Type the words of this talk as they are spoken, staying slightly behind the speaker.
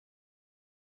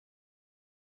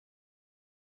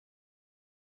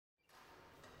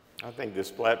I think this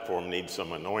platform needs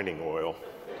some anointing oil.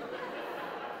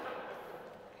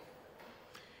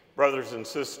 Brothers and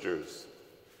sisters,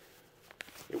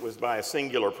 it was by a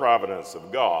singular providence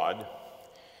of God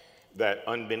that,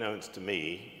 unbeknownst to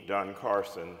me, Don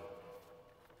Carson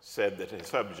said that the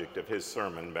subject of his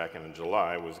sermon back in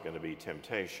July was going to be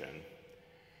temptation.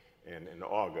 And in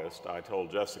August, I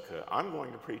told Jessica, I'm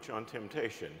going to preach on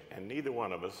temptation. And neither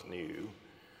one of us knew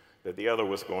that the other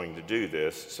was going to do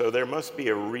this. So there must be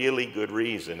a really good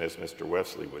reason, as Mr.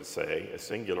 Wesley would say, a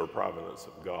singular providence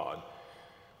of God,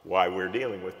 why we're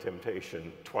dealing with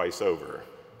temptation twice over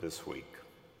this week.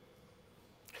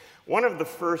 One of the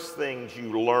first things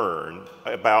you learn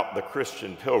about the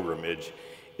Christian pilgrimage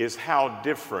is how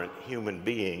different human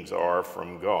beings are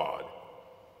from God.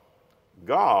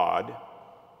 God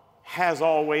has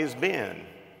always been.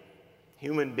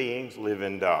 Human beings live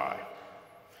and die.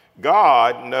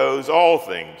 God knows all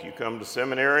things. You come to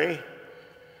seminary,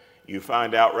 you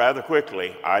find out rather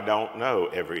quickly, I don't know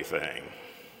everything.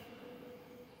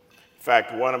 In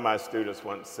fact, one of my students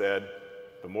once said,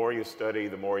 the more you study,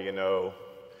 the more you know.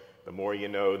 The more you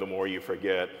know, the more you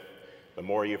forget. The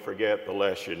more you forget, the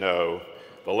less you know.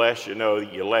 The less you know,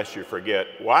 the less you forget.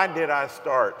 Why did I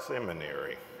start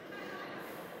seminary?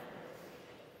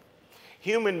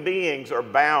 Human beings are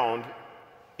bound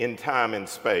in time and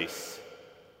space.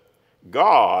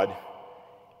 God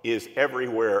is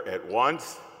everywhere at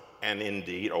once, and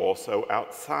indeed also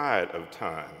outside of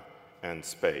time and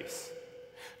space.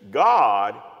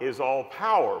 God is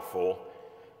all-powerful.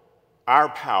 Our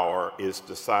power is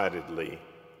decidedly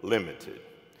limited.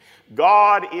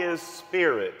 God is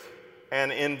spirit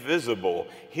and invisible.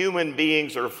 Human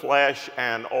beings are flesh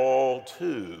and all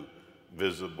too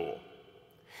visible.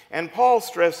 And Paul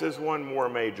stresses one more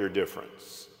major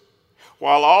difference.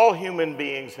 While all human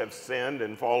beings have sinned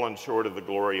and fallen short of the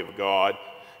glory of God,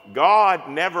 God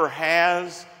never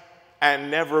has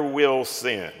and never will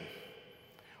sin.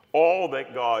 All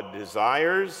that God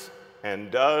desires and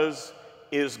does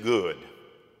is good.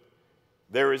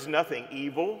 There is nothing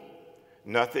evil,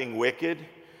 nothing wicked,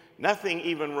 nothing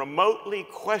even remotely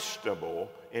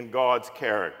questionable in God's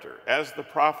character. As the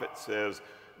prophet says,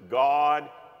 God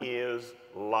is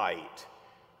light,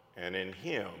 and in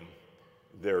him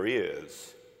there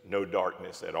is no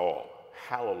darkness at all.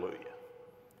 Hallelujah.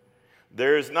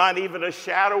 There is not even a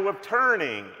shadow of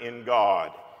turning in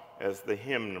God, as the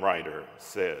hymn writer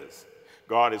says.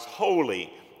 God is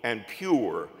holy and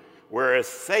pure, whereas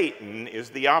Satan is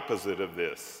the opposite of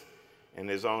this and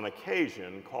is on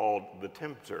occasion called the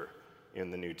tempter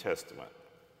in the New Testament.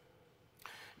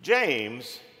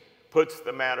 James puts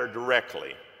the matter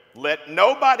directly. Let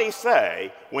nobody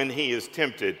say when he is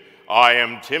tempted, I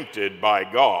am tempted by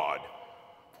God.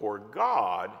 For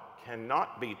God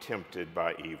cannot be tempted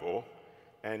by evil,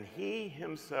 and he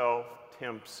himself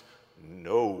tempts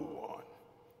no one.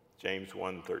 James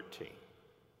 1:13.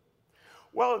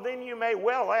 Well, then you may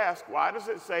well ask, why does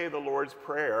it say the Lord's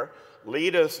Prayer,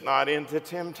 lead us not into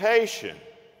temptation?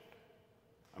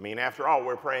 I mean, after all,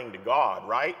 we're praying to God,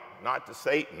 right? Not to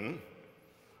Satan.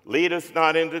 Lead us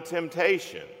not into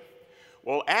temptation.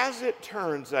 Well, as it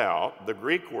turns out, the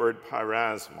Greek word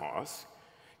peirasmos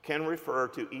can refer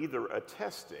to either a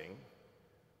testing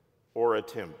or a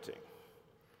tempting.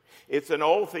 It's an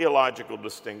old theological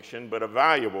distinction, but a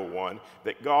valuable one,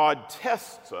 that God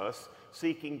tests us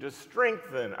seeking to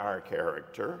strengthen our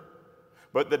character,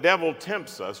 but the devil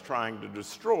tempts us trying to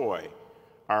destroy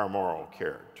our moral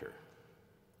character.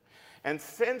 And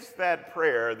since that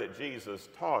prayer that Jesus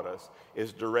taught us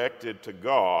is directed to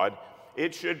God,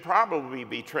 it should probably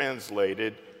be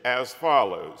translated as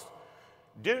follows.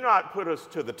 Do not put us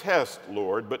to the test,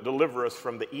 Lord, but deliver us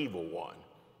from the evil one.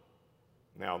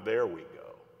 Now there we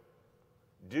go.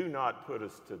 Do not put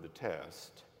us to the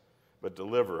test, but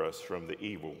deliver us from the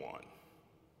evil one.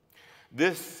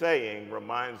 This saying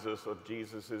reminds us of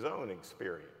Jesus' own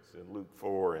experience in Luke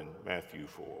 4 and Matthew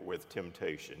 4 with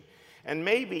temptation, and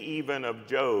maybe even of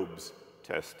Job's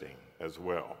testing as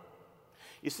well.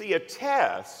 You see, a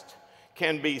test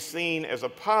can be seen as a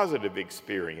positive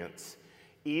experience,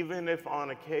 even if on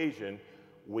occasion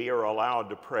we are allowed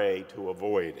to pray to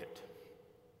avoid it.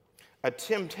 A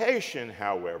temptation,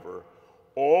 however,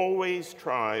 always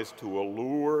tries to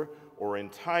allure or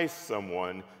entice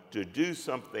someone to do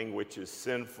something which is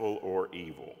sinful or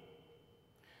evil.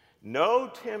 No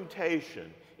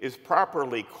temptation is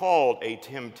properly called a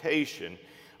temptation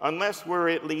unless we're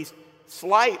at least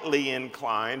slightly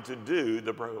inclined to do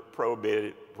the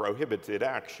prohibited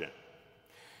action.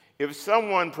 If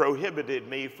someone prohibited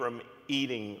me from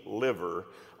eating liver,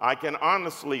 I can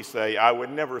honestly say I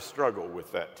would never struggle with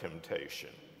that temptation.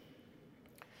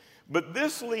 But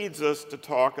this leads us to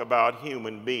talk about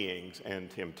human beings and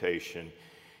temptation,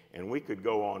 and we could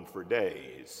go on for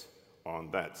days on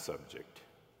that subject.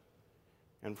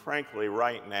 And frankly,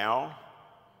 right now,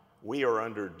 we are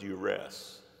under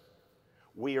duress.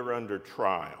 We are under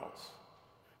trials.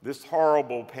 This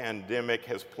horrible pandemic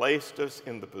has placed us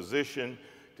in the position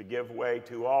to give way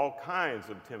to all kinds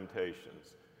of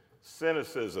temptations: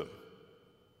 cynicism,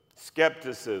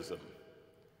 skepticism,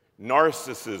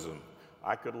 narcissism.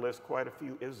 I could list quite a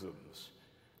few isms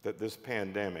that this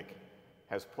pandemic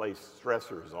has placed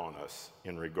stressors on us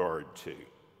in regard to.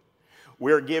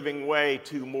 We're giving way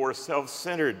to more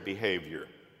self-centered behavior,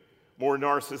 more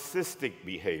narcissistic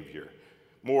behavior,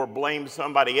 more blame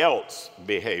somebody else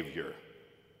behavior.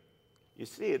 You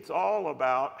see, it's all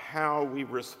about how we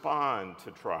respond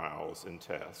to trials and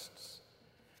tests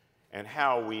and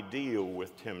how we deal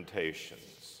with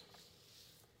temptations.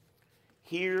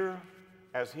 Here,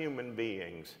 as human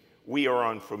beings, we are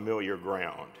on familiar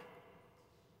ground.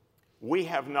 We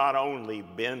have not only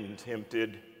been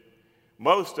tempted,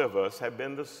 most of us have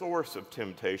been the source of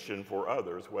temptation for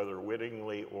others, whether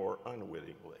wittingly or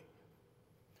unwittingly.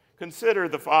 Consider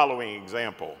the following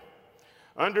example.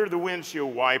 Under the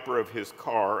windshield wiper of his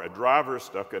car, a driver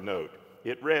stuck a note.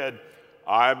 It read,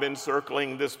 "I've been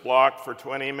circling this block for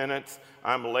 20 minutes.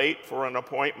 I'm late for an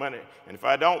appointment, and if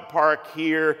I don't park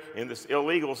here in this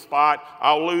illegal spot,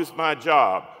 I'll lose my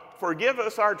job. Forgive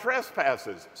us our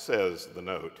trespasses," says the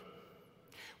note.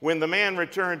 When the man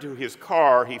returned to his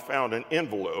car, he found an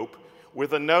envelope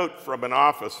with a note from an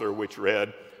officer which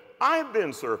read, "I've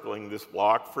been circling this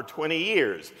block for 20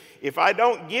 years. If I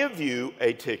don't give you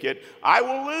a ticket, I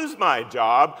will lose my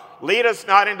job. Lead us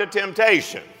not into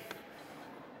temptation."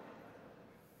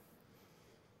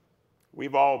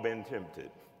 We've all been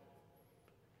tempted,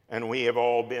 and we have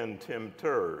all been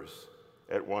tempters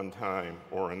at one time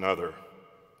or another.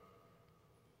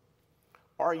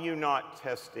 Are you not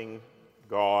testing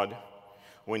God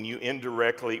when you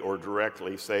indirectly or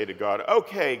directly say to God,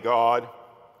 "Okay, God,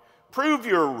 prove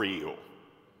you're real.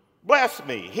 Bless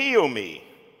me, heal me.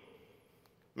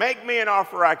 Make me an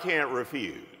offer I can't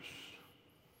refuse"?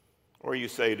 Or you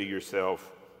say to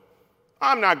yourself,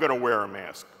 "I'm not going to wear a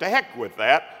mask. To heck with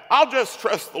that. I'll just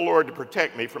trust the Lord to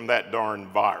protect me from that darn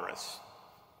virus."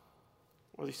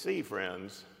 Well, you see,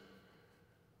 friends,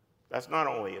 that's not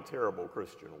only a terrible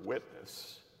Christian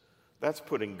witness, that's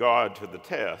putting God to the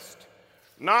test,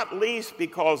 not least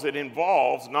because it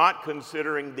involves not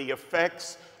considering the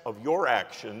effects of your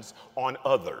actions on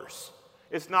others.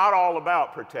 It's not all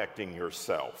about protecting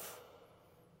yourself.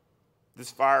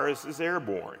 This virus is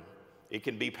airborne. It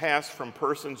can be passed from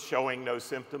persons showing no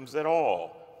symptoms at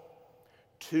all.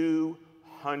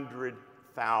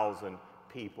 200,000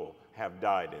 people have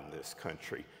died in this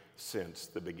country since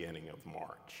the beginning of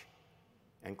March,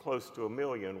 and close to 1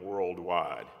 million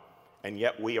worldwide. And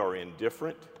yet we are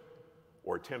indifferent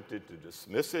or tempted to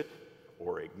dismiss it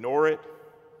or ignore it.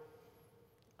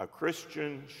 A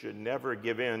Christian should never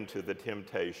give in to the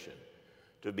temptation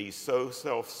to be so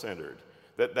self-centered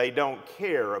that they don't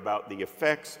care about the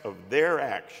effects of their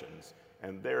actions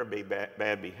and their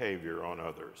bad behavior on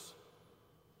others.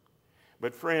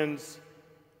 But friends,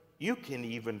 you can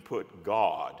even put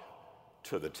God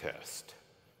to the test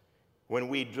when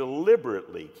we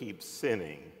deliberately keep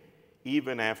sinning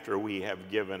even after we have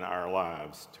given our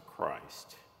lives to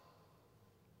Christ.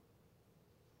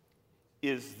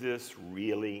 Is this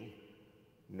really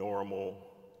normal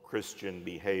Christian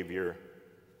behavior?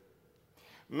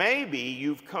 Maybe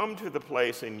you've come to the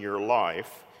place in your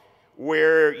life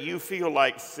where you feel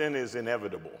like sin is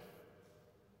inevitable,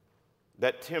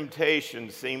 that temptation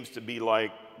seems to be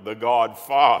like the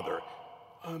Godfather.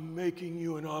 "I'm making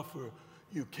you an offer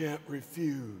you can't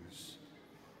refuse."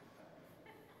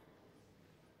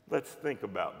 Let's think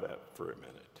about that for a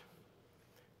minute.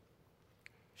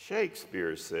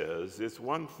 Shakespeare says it's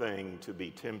one thing to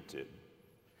be tempted,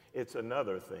 it's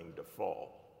another thing to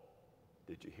fall.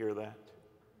 Did you hear that?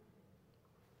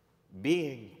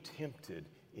 Being tempted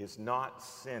is not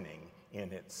sinning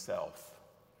in itself.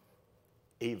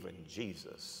 Even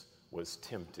Jesus was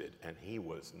tempted, and he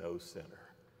was no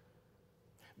sinner.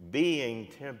 Being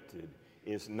tempted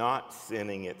is not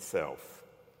sinning itself.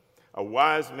 A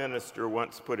wise minister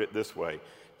once put it this way: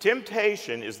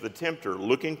 temptation is the tempter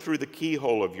looking through the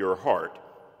keyhole of your heart,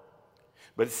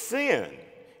 but sin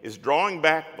is drawing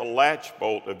back the latch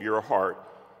bolt of your heart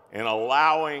and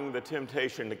allowing the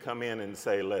temptation to come in and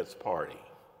say, "Let's party."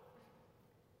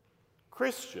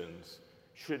 Christians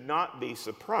should not be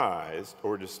surprised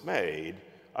or dismayed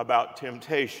about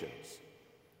temptations.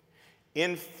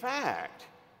 In fact,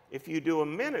 if you do a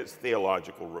minute's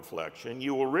theological reflection,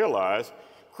 you will realize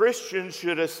Christians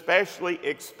should especially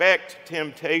expect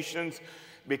temptations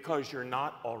because you're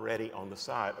not already on the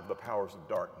side of the powers of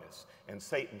darkness, and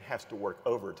Satan has to work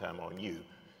overtime on you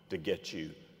to get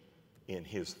you in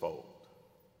his fold.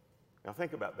 Now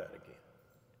think about that again.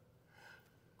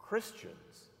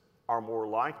 Christians are more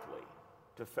likely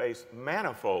to face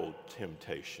manifold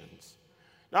temptations,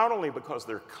 not only because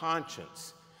their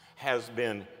conscience has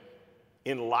been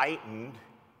enlightened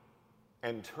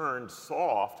and turned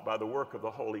soft by the work of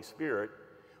the Holy Spirit,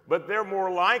 but they're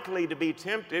more likely to be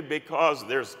tempted because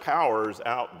there's powers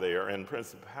out there and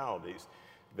principalities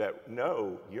that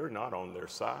know you're not on their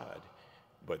side,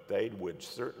 but they would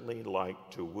certainly like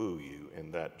to woo you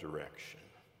in that direction.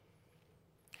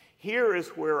 Here is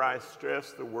where I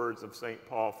stress the words of St.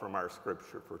 Paul from our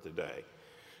scripture for today.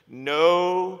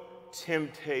 No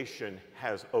temptation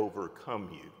has overcome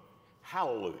you.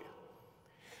 Hallelujah.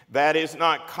 That is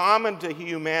not common to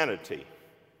humanity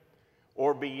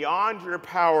or beyond your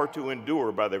power to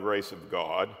endure by the grace of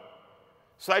God,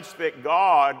 such that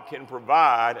God can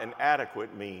provide an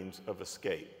adequate means of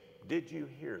escape. Did you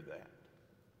hear that?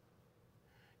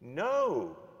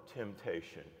 No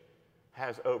temptation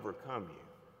has overcome you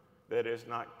that is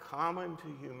not common to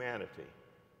humanity,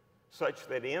 such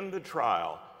that in the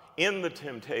trial, in the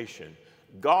temptation,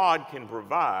 God can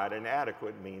provide an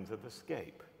adequate means of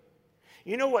escape.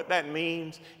 You know what that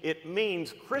means? It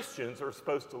means Christians are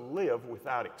supposed to live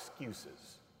without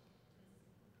excuses.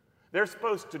 They're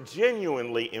supposed to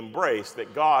genuinely embrace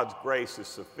that God's grace is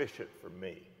sufficient for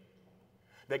me,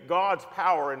 that God's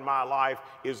power in my life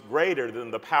is greater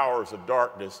than the powers of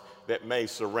darkness that may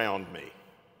surround me,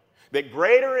 that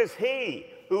greater is He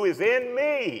who is in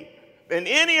me than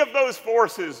any of those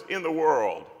forces in the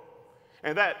world,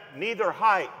 and that neither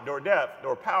height, nor depth,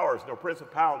 nor powers, nor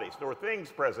principalities, nor things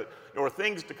present, nor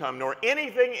things to come, nor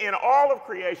anything in all of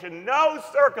creation, no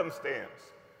circumstance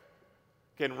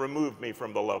can remove me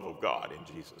from the love of God in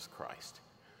Jesus Christ.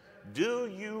 Do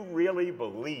you really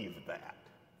believe that?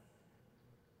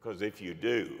 Because if you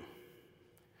do,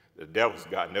 the devil's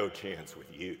got no chance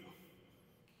with you.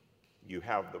 You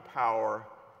have the power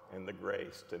and the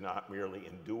grace to not merely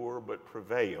endure, but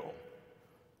prevail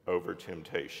over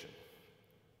temptation.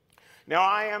 Now,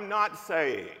 I am not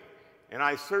saying, and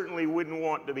I certainly wouldn't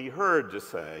want to be heard to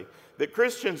say, that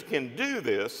Christians can do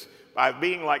this by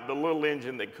being like the little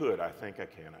engine that could. I think I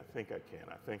can, I think I can,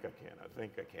 I think I can, I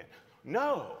think I can.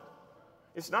 No,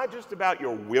 it's not just about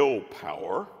your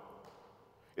willpower.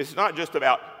 It's not just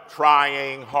about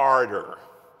trying harder.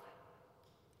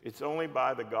 It's only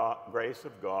by the grace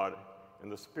of God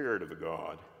and the Spirit of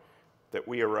God that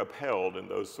we are upheld in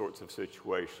those sorts of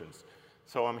situations.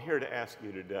 So I'm here to ask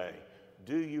you today,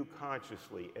 do you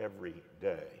consciously every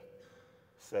day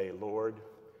say, Lord,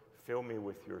 fill me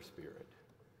with your Spirit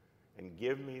and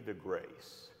give me the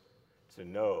grace to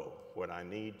know what I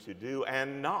need to do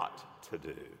and not to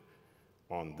do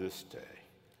on this day?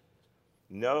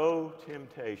 No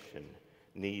temptation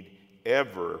need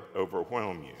ever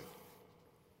overwhelm you.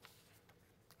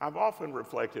 I've often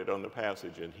reflected on the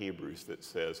passage in Hebrews that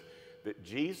says that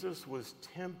Jesus was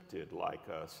tempted like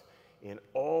us in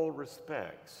all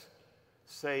respects,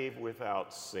 save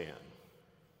without sin.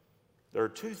 There are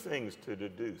two things to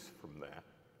deduce from that.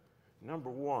 Number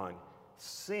one,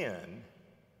 sin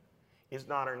is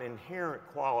not an inherent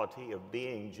quality of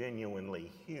being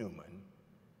genuinely human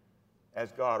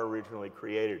as God originally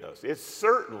created us. It's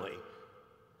certainly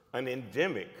an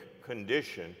endemic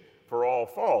condition for all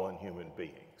fallen human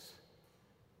beings.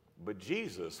 But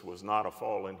Jesus was not a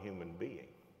fallen human being.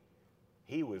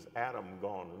 He was Adam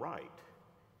gone right,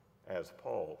 as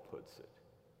Paul puts it.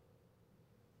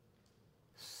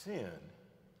 Sin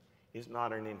is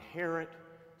not an inherent,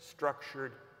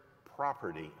 structured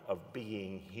property of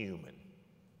being human.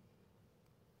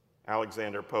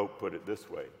 Alexander Pope put it this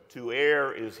way: to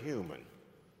err is human,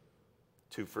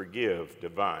 to forgive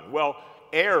divine. Well,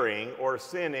 erring or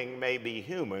sinning may be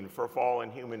human for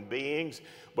fallen human beings,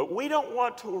 but we don't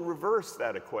want to reverse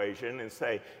that equation and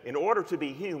say, in order to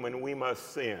be human, we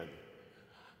must sin.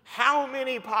 How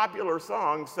many popular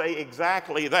songs say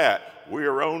exactly that?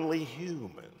 We're only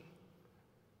human.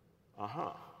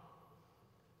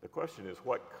 The question is,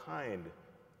 what kind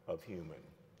of human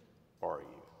are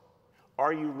you?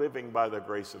 Are you living by the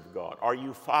grace of God? Are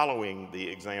you following the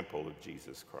example of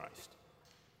Jesus Christ?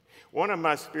 One of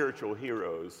my spiritual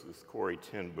heroes is Corrie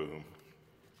ten Boom,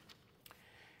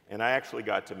 and I actually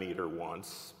got to meet her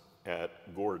once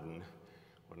at Gordon,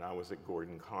 when I was at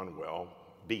Gordon Conwell,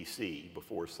 BC,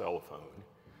 before cell phone,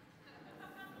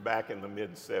 back in the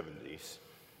mid-70s.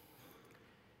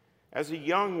 As a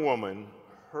young woman,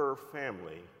 her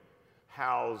family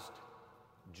housed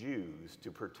Jews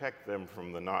to protect them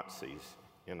from the Nazis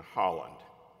in Holland.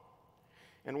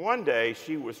 And one day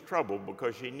she was troubled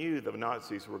because she knew the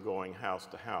Nazis were going house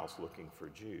to house looking for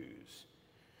Jews.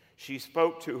 She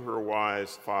spoke to her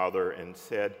wise father and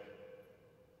said,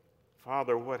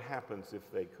 "Father, what happens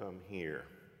if they come here?"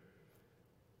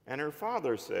 And her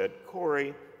father said,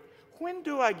 "Corrie, when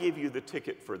do I give you the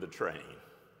ticket for the train?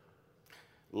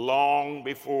 Long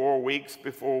before, weeks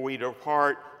before we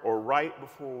depart, or right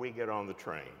before we get on the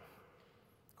train?"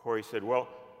 Corrie said, "Well,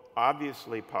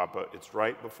 obviously, Papa, it's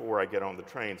right before I get on the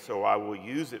train, so I will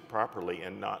use it properly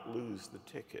and not lose the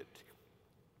ticket."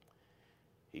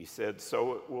 He said,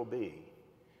 "So it will be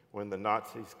when the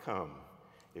Nazis come.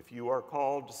 If you are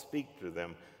called to speak to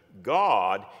them,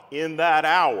 God in that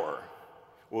hour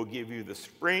will give you the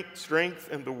strength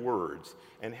and the words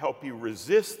and help you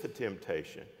resist the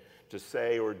temptation to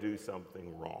say or do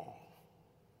something wrong."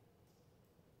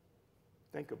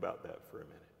 Think about that for a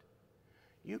minute.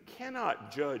 You cannot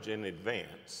judge in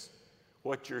advance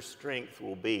what your strength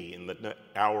will be in the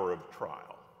hour of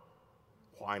trial.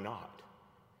 Why not?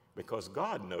 Because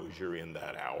God knows you're in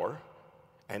that hour,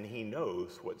 and He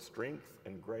knows what strength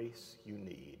and grace you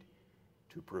need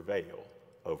to prevail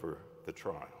over the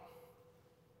trial.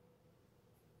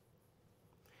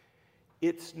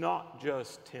 It's not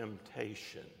just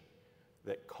temptation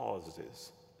that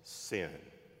causes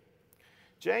sin.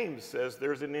 James says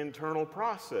there's an internal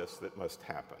process that must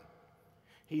happen.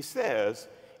 He says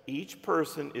each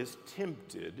person is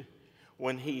tempted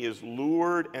when he is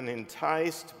lured and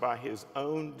enticed by his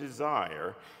own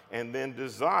desire, and then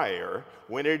desire,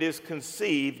 when it is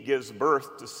conceived, gives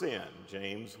birth to sin.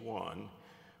 James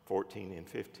 1:14 and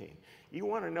 15. You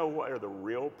want to know where the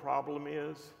real problem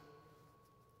is?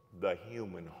 The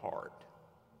human heart.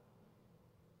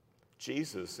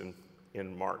 Jesus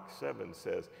in Mark 7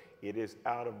 says, "It is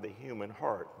out of the human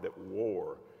heart that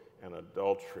war and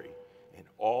adultery and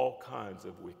all kinds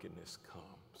of wickedness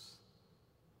comes."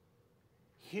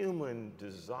 Human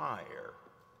desire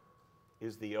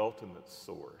is the ultimate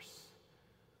source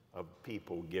of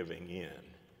people giving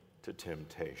in to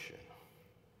temptation.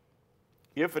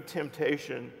 If a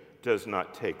temptation does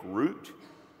not take root,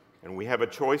 and we have a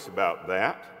choice about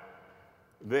that,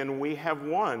 then we have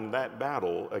won that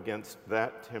battle against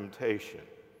that temptation.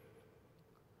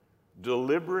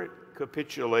 Deliberate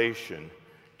capitulation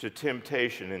to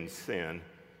temptation and sin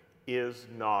is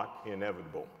not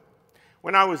inevitable.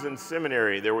 When I was in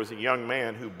seminary, there was a young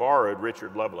man who borrowed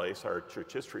Richard Lovelace, our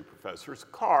church history professor's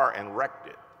car, and wrecked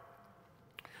it.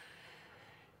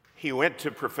 He went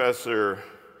to Professor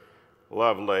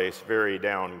Lovelace very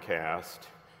downcast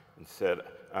and said,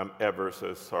 "I'm ever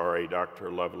so sorry, Dr.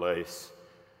 Lovelace.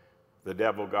 The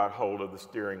devil got hold of the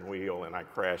steering wheel and I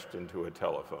crashed into a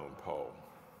telephone pole."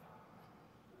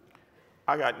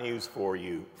 I got news for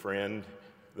you, friend.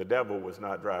 The devil was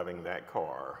not driving that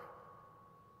car.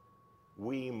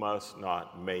 We must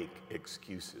not make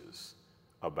excuses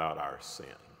about our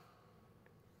sin.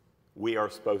 We are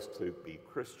supposed to be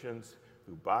Christians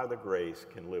who, by the grace,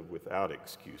 can live without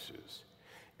excuses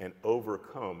and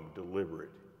overcome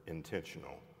deliberate,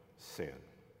 intentional sin.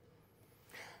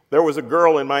 There was a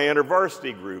girl in my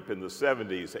InterVarsity group in the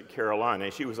 70s at Carolina.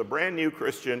 She was a brand new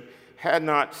Christian, had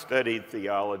not studied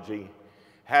theology,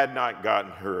 had not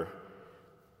gotten her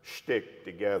shtick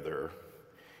together.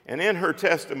 And in her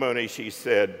testimony, she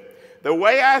said, "The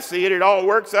way I see it, it all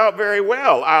works out very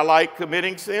well. I like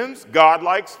committing sins. God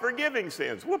likes forgiving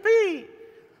sins. Whoopee!"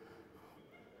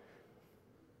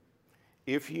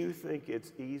 If you think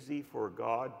it's easy for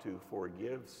God to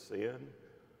forgive sin,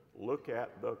 look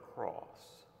at the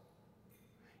cross.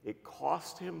 It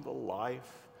cost him the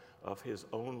life of his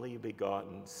only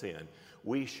begotten Son.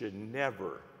 We should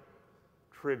never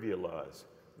trivialize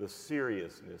the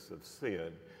seriousness of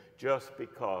sin just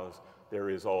because there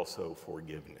is also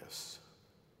forgiveness.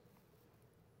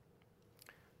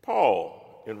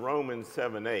 Paul, in Romans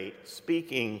 7:8,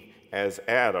 speaking as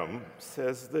Adam,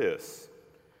 says this: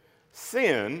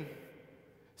 "Sin,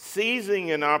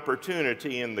 seizing an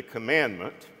opportunity in the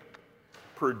commandment,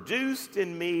 produced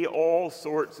in me all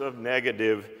sorts of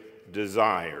negative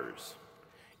desires."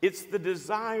 It's the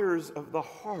desires of the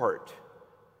heart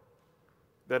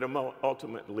that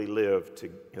ultimately lead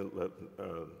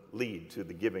to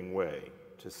the giving way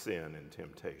to sin and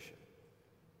temptation.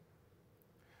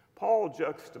 Paul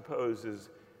juxtaposes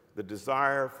the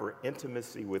desire for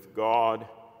intimacy with God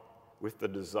with the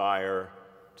desire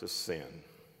to sin.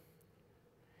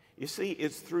 You see,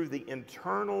 it's through the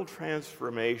internal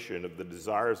transformation of the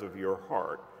desires of your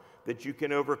heart that you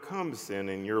can overcome sin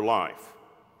in your life.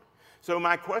 So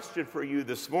my question for you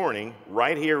this morning,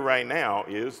 right here, right now,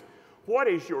 is What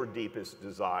is your deepest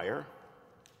desire?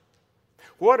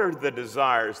 What are the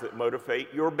desires that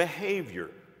motivate your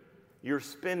behavior, your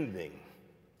spending,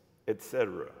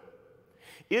 etc.?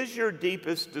 Is your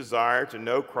deepest desire to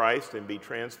know Christ and be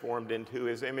transformed into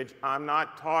his image? I'm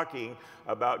not talking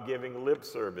about giving lip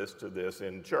service to this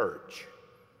in church.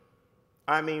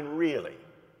 I mean, really,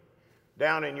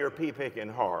 down in your pea-picking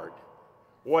heart,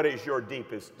 what is your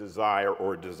deepest desire,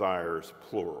 or desires,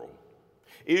 plural?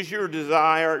 Is your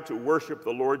desire to worship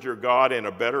the Lord your God in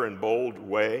a better and bold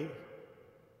way?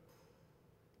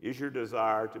 Is your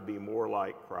desire to be more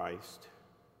like Christ?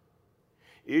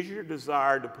 Is your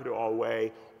desire to put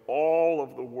away all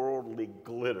of the worldly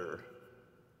glitter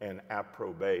and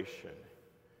approbation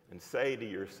and say to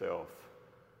yourself,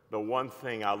 the one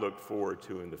thing I look forward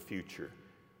to in the future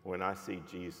when I see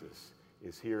Jesus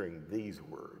is hearing these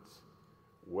words,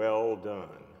 "Well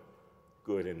done,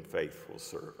 good and faithful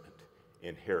servant,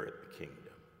 inherit the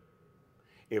kingdom."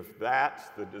 If that's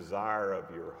the desire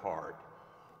of your heart,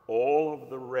 all of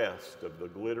the rest of the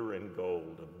glitter and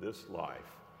gold of this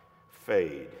life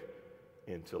fade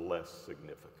into less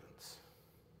significance.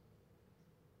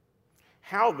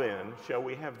 How then shall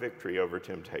we have victory over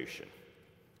temptation?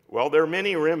 Well, there are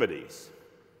many remedies,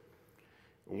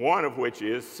 one of which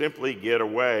is simply get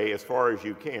away as far as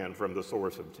you can from the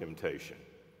source of temptation.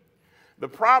 The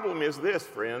problem is this,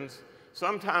 friends.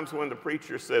 Sometimes when the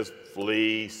preacher says,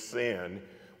 flee sin,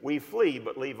 we flee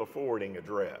but leave a forwarding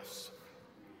address.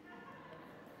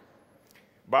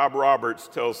 Bob Roberts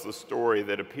tells the story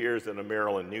that appears in a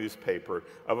Maryland newspaper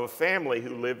of a family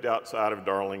who lived outside of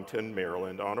Darlington,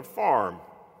 Maryland, on a farm.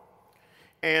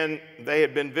 And they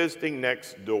had been visiting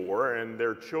next door, and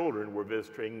their children were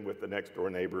visiting with the next door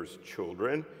neighbor's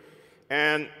children.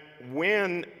 And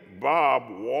when Bob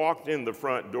walked in the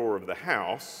front door of the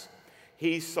house,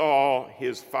 he saw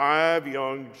his 5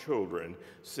 young children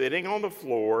sitting on the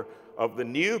floor of the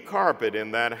new carpet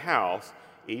in that house,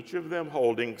 each of them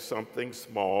holding something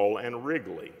small and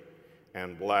wriggly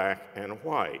and black and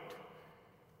white.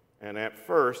 And at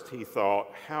first he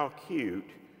thought, how cute,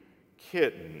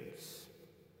 kittens.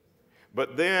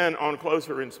 But then on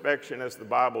closer inspection, as the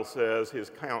Bible says, his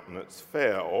countenance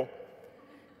fell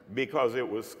because it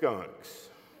was skunks.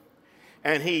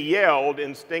 And he yelled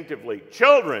instinctively,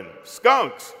 "Children,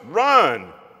 skunks,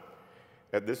 run!"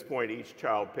 At this point, each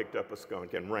child picked up a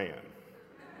skunk and ran.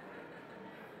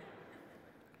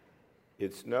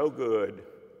 It's no good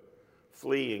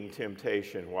fleeing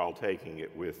temptation while taking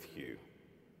it with you.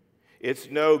 It's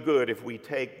no good if we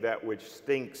take that which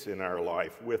stinks in our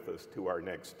life with us to our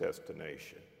next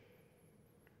destination.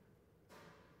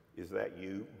 Is that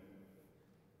you?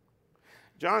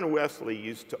 John Wesley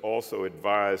used to also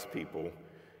advise people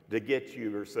to get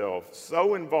yourself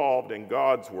so involved in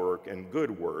God's work and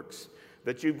good works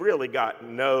that you've really got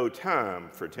no time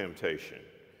for temptation.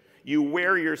 You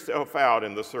wear yourself out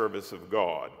in the service of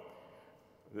God.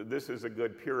 This is a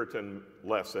good Puritan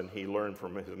lesson he learned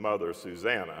from his mother,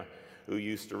 Susanna, who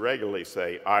used to regularly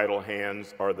say, idle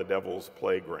hands are the devil's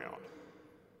playground.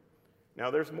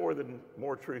 Now, there's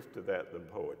more truth to that than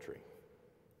poetry.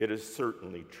 It is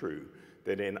certainly true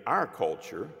that in our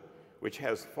culture, which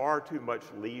has far too much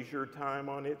leisure time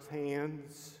on its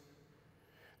hands,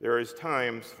 there is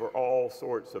times for all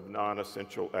sorts of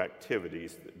non-essential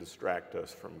activities that distract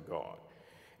us from God.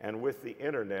 And with the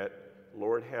internet,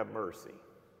 Lord have mercy,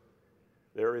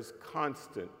 there is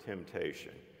constant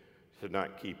temptation to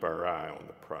not keep our eye on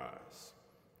the prize.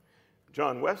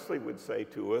 John Wesley would say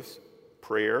to us,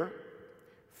 prayer,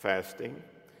 fasting,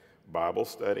 Bible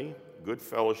study, good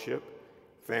fellowship,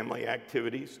 family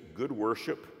activities, good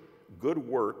worship, good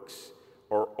works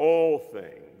are all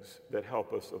things that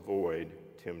help us avoid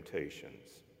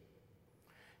temptations.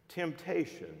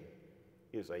 Temptation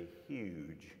is a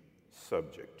huge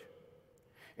subject,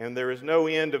 and there is no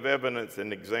end of evidence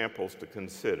and examples to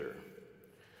consider,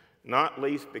 not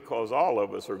least because all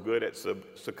of us are good at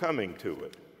succumbing to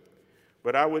it.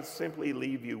 But I would simply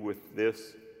leave you with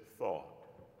this thought.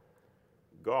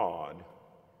 God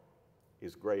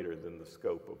is greater than the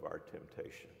scope of our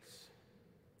temptations.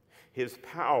 His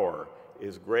power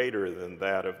is greater than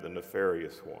that of the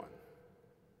nefarious one.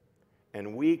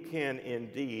 And we can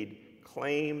indeed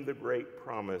claim the great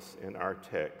promise in our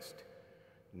text.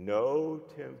 No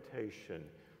temptation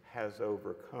has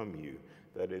overcome you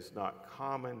that is not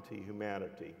common to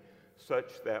humanity,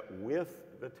 such that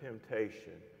with the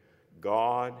temptation,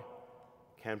 God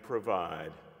can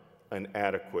provide an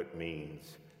adequate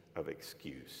means of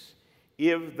excuse.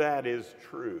 If that is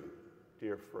true,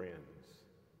 dear friends,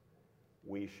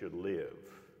 we should live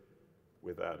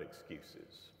without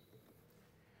excuses.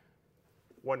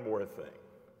 One more thing.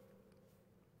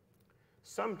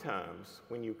 Sometimes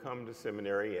when you come to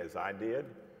seminary, as I did,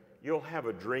 you'll have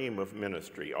a dream of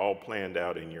ministry all planned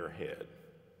out in your head.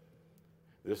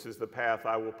 This is the path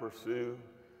I will pursue.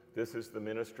 This is the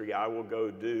ministry I will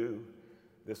go do.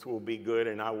 This will be good,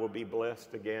 and I will be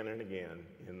blessed again and again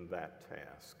in that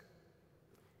task.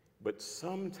 But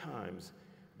sometimes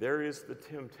there is the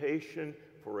temptation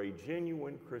for a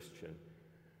genuine Christian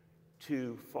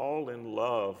to fall in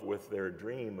love with their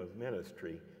dream of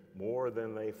ministry more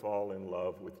than they fall in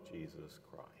love with Jesus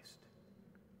Christ.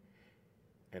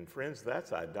 And friends,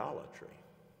 that's idolatry.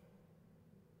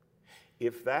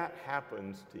 If that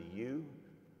happens to you,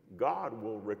 God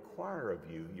will require of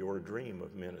you your dream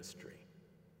of ministry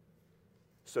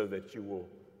so that you will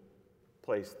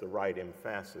place the right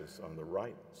emphasis on the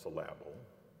right syllable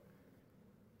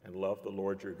and love the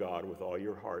Lord your God with all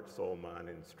your heart, soul, mind,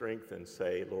 and strength, and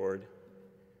say, Lord,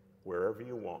 wherever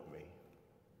you want me,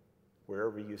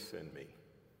 wherever you send me,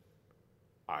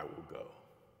 I will go.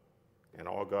 And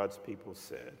all God's people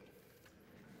said,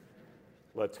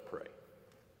 let's pray.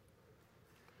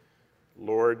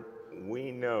 Lord,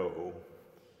 we know,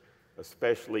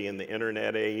 especially in the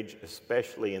internet age,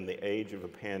 especially in the age of a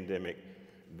pandemic,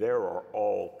 there are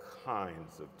all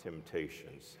kinds of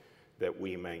temptations that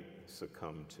we may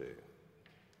succumb to.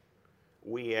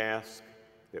 We ask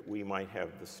that we might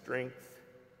have the strength,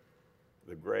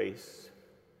 the grace,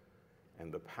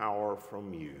 and the power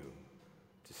from you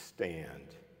to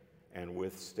stand and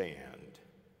withstand,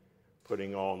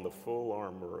 putting on the full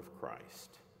armor of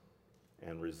Christ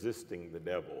and resisting the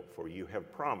devil, for you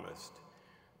have promised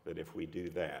that if we do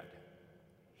that,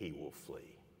 he will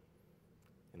flee.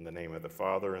 In the name of the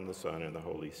Father, and the Son, and the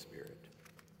Holy Spirit.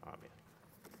 Amen.